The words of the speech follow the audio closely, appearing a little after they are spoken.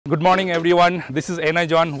Good morning everyone, this is N.I.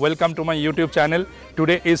 John. Welcome to my YouTube channel.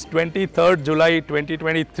 Today is 23rd July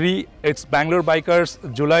 2023. It's Bangalore Bikers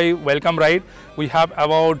July welcome ride. We have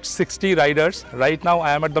about 60 riders. Right now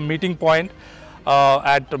I am at the meeting point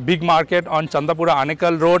at Big Market on Chandapura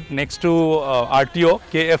Anekal Road next to RTO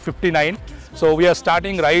KF59. So we are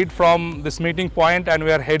starting ride from this meeting point and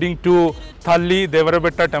we are heading to Thally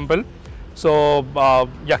Devarabetta Temple. So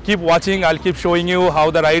yeah, keep watching. I'll keep showing you how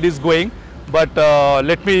the ride is going. But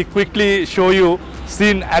let me quickly show you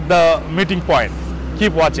scene at the meeting point.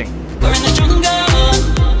 Keep watching. We're in the jungle,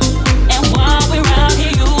 and while we're out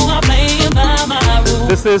here, you are playing by my rules.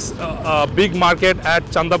 This is a big market at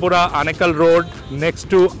Chandapura Anekal Road next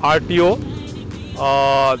to RTO.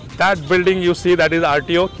 That building you see, that is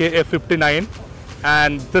RTO KF59,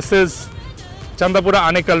 and this is Chandapura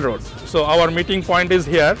Anekal Road. So our meeting point is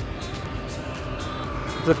here.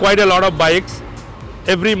 There's quite a lot of bikes.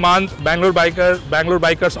 Every month Bangalore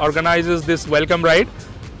Bikers organizes this welcome ride.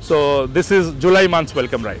 So this is July month's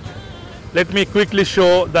welcome ride. Let me quickly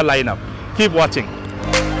show the lineup. Keep watching.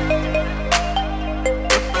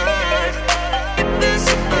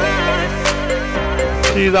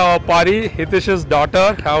 She is our Pari, Hitish's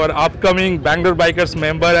daughter, our upcoming Bangalore Bikers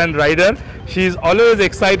member and rider. She is always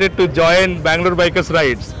excited to join Bangalore Bikers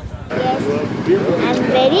rides. Yes, I'm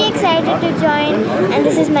very excited to join, and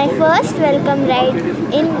this is my first welcome ride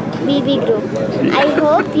in BB Group. I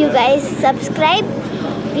hope you guys subscribe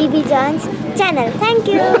BB John's channel. Thank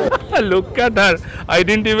you. Look at her. I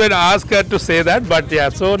didn't even ask her to say that, but yeah,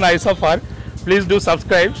 so nice of her. Please do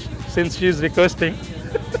subscribe since she is requesting.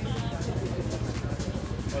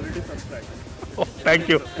 Already subscribed. Oh, thank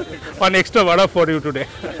you. One extra vada for you today.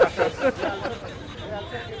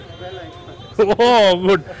 Oh,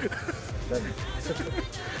 good.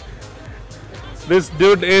 This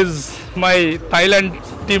dude is my Thailand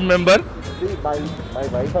team member. See, my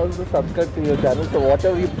wife also subscribed to your channel, so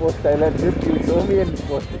whatever you post Thailand trip, you show me and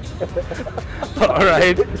post it. All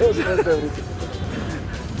right. I surrender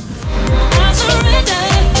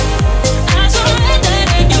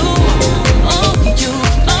to you. Oh, you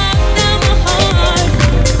locked down my heart.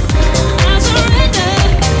 I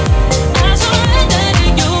surrender to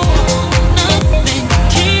you. Nothing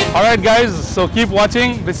keeps. All right, guys. So keep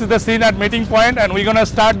watching. This is the scene at meeting point, and we're gonna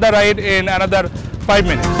start the ride in another 5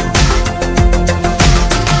 minutes.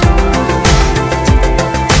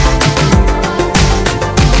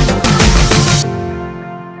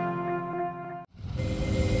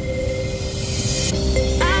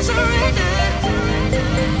 I surrender.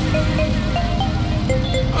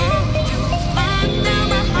 Oh, you locked down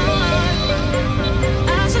my heart.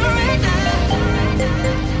 I surrender.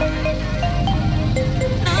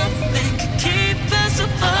 Nothing can keep us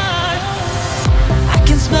apart. I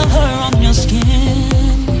can smell her on your skin,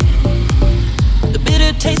 the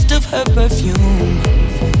bitter taste of her perfume.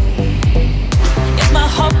 Yes, my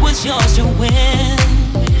heart was yours to win.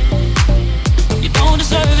 You don't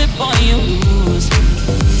deserve it, boy, you lose.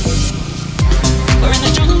 We're in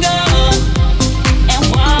the jungle, and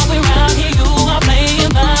while we're out here, you are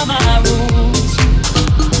playing by my rules.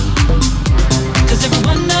 'Cause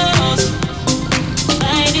everyone knows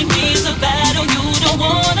fighting me's a battle you don't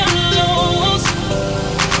wanna lose.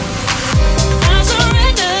 I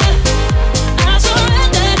surrender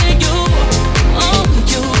to you. Oh,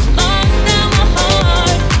 you locked down my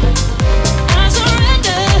heart. I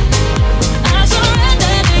surrender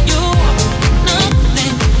to you.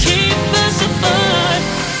 Nothing can keep us apart.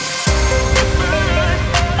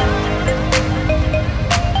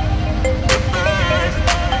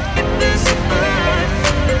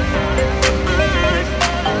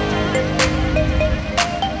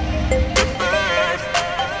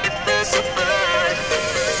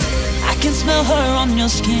 I can smell her on your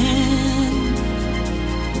skin,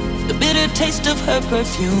 the bitter taste of her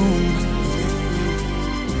perfume.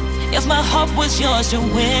 If my heart was yours to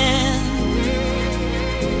win,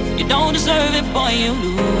 you don't deserve it, boy, you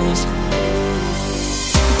lose.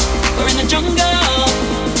 We're in the jungle,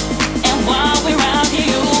 and while we're out here,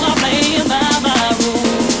 you are playing by my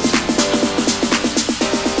rules.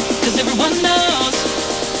 'Cause everyone knows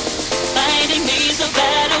fighting me's a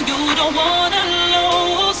battle you don't wanna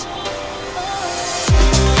lose.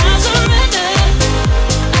 I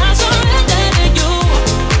surrender to you.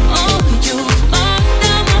 Oh, you locked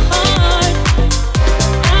down my heart.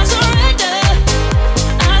 I surrender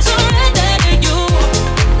to you.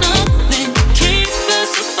 Nothing keeps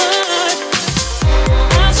us apart.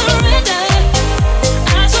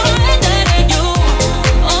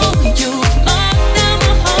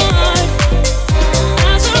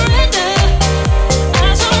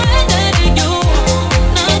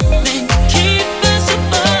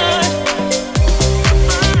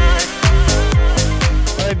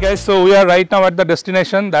 guys, so we are right now at the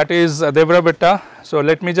destination, that is Devarabetta. So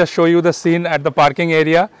let me just show you the scene at the parking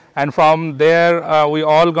area, and from there we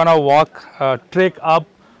all gonna walk, trek up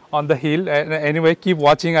on the hill. Anyway, keep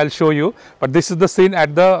watching, I'll show you. But this is the scene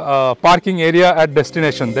at the parking area at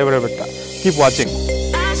destination Devarabetta. Keep watching.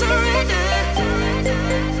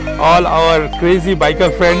 All our crazy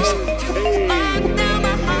biker friends.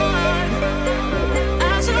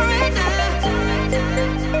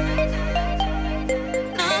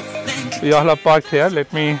 We all are parked here.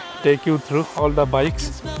 Let me take you through all the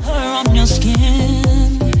bikes. Her on your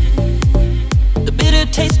skin, the bitter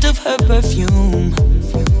taste of her perfume.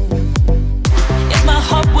 If my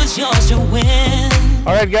heart was yours to win.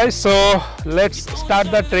 Alright guys, so let's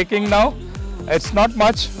start the trekking now. It's not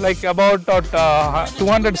much, like about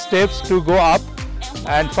 200 steps to go up,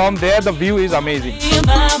 and from there the view is amazing.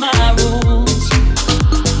 By my rules,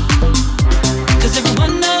 'cause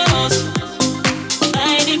everyone knows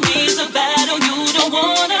fighting me's a battle you don't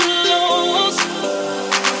wanna lose.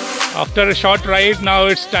 After a short ride, now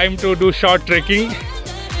it's time to do short trekking.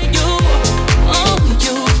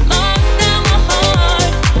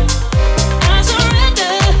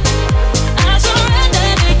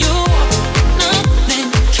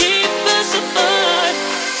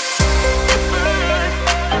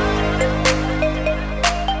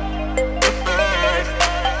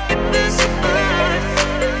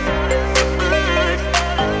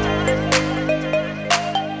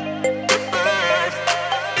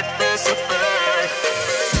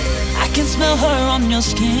 Her on your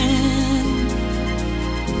skin,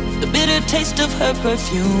 the bitter taste of her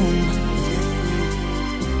perfume.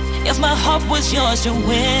 If my heart was yours to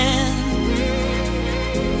win,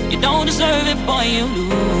 you don't deserve it, boy, you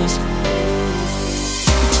lose.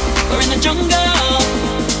 We're in the jungle,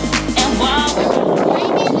 and while My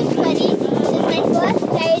name is Pari. This is my first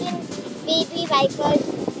ride in BB Bikers.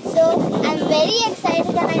 So I'm very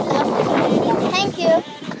excited and I love this ride. Thank you.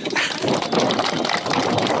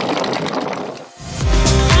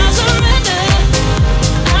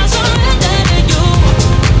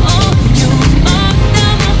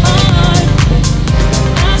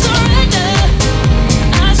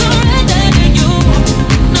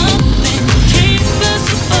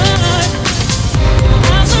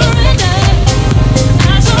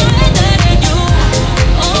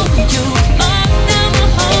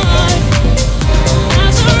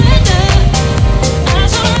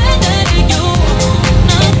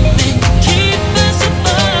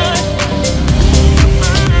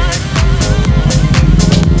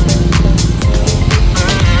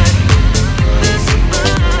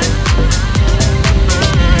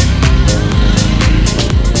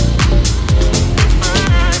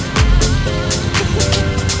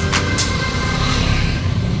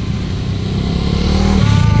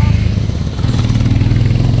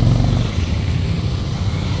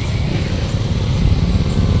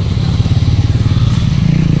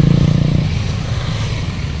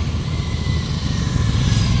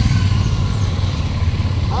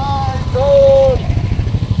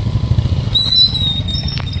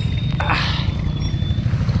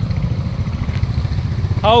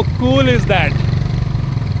 How cool is that?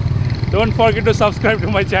 Don't forget to subscribe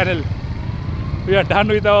to my channel. We are done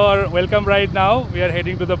with our welcome ride now. We are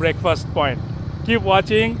heading to the breakfast point. Keep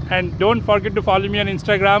watching and don't forget to follow me on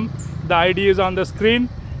Instagram. The ID is on the screen,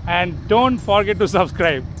 and don't forget to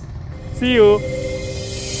subscribe. See you.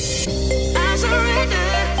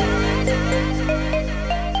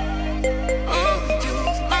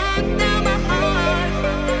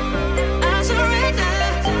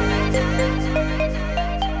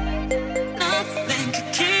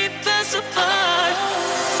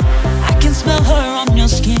 Smell her on your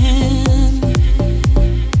skin,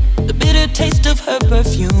 the bitter taste of her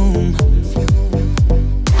perfume.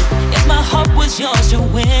 If my heart was yours to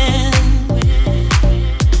win,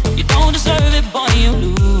 you don't deserve it, boy, you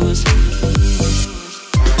lose.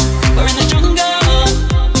 We're in the jungle,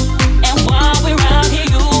 and while we're out here,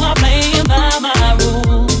 you are playing by my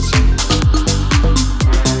rules.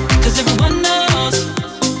 'Cause everyone knows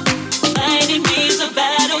fighting me's a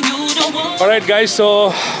battle you don't want. Alright guys,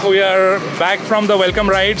 so we are back from the welcome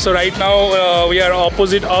ride. So right now we are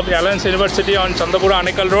opposite of Alliance University on Chandapura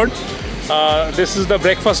Anekal Road. This is the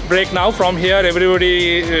breakfast break now. From here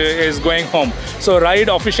everybody is going home. So ride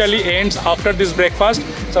officially ends after this breakfast.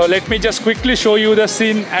 So let me just quickly show you the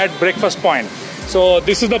scene at breakfast point. So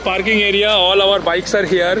this is the parking area. All our bikes are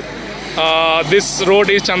here. This road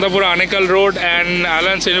is Chandapura Anekal Road and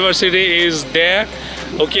Alliance University is there.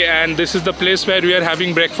 Okay, and this is the place where we are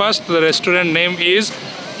having breakfast. The restaurant name is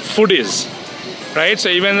Foodies, right? So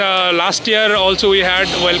even last year also we had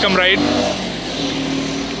welcome ride.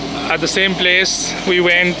 at the same place we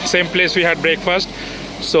went, same place we had breakfast.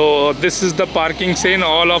 So this is the parking scene.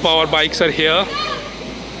 All of our bikes are here.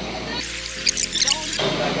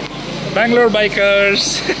 Bangalore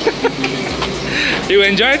Bikers. You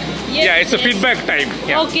enjoyed? Yes, Yeah, it's a yes. feedback time.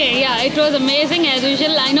 Yeah. Okay, yeah, it was amazing as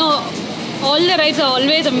usual. I know all the rides are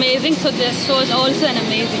always amazing, so this was also an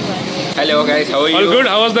amazing ride. Hello guys, how are you? All good?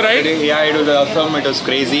 How was the ride? Yeah, it was awesome, it was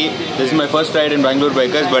crazy. This is my first ride in Bangalore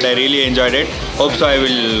Bikers, but I really enjoyed it. Hope so I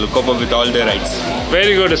will cope up with all the rides.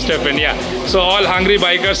 Very good, Stephen. Yeah. So all hungry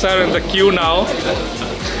bikers are in the queue now.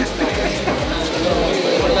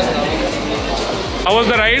 How was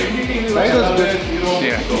the ride? Ride was good.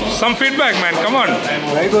 Yeah. Some feedback, man. Come on.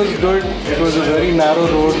 Ride was good. It was a very narrow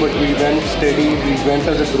road, but we went steady. We went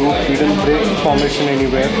as a group. We didn't break formation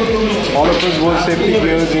anywhere. All of us wore safety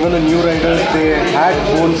gears. Even the new riders, they had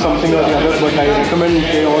worn something or the other, but I recommend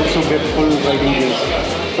they also get full riding gears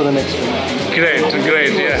for the next one. Great,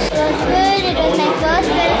 great. Yeah. It was good. It was my first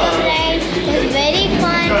welcome ride. It was very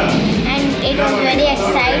fun and it was very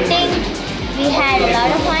exciting. We had a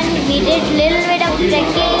lot of fun. We did little bit of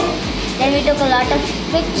trekking. Then we took a lot of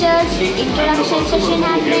pictures. Introduction session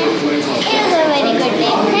happened. It was a very good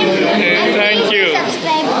day. Thank you. Please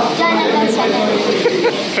subscribe John Uncle's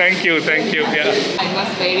channel. Thank you, thank you. Yeah. It was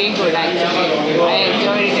very good actually. I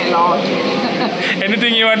enjoyed it a lot.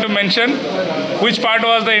 Anything you want to mention? Which part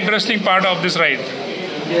was the interesting part of this ride?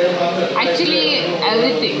 Actually,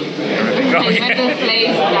 everything. I went to the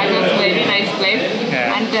place, that was very nice place.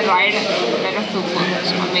 Yeah. And the ride, that was super.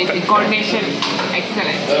 Amazing. Coordination,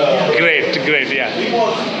 excellent. Great, great. Yeah.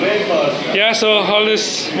 Yeah. So all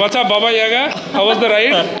this. What's up, Baba Yaga? How was the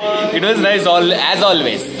ride? It was nice as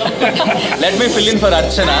always. Let me fill in for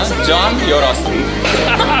Archana. John, you're awesome.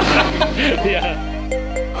 Yeah.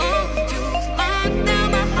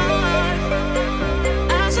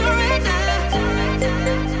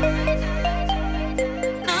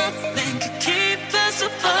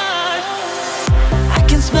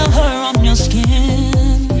 Smell her on your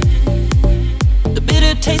skin, the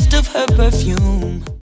bitter taste of her perfume.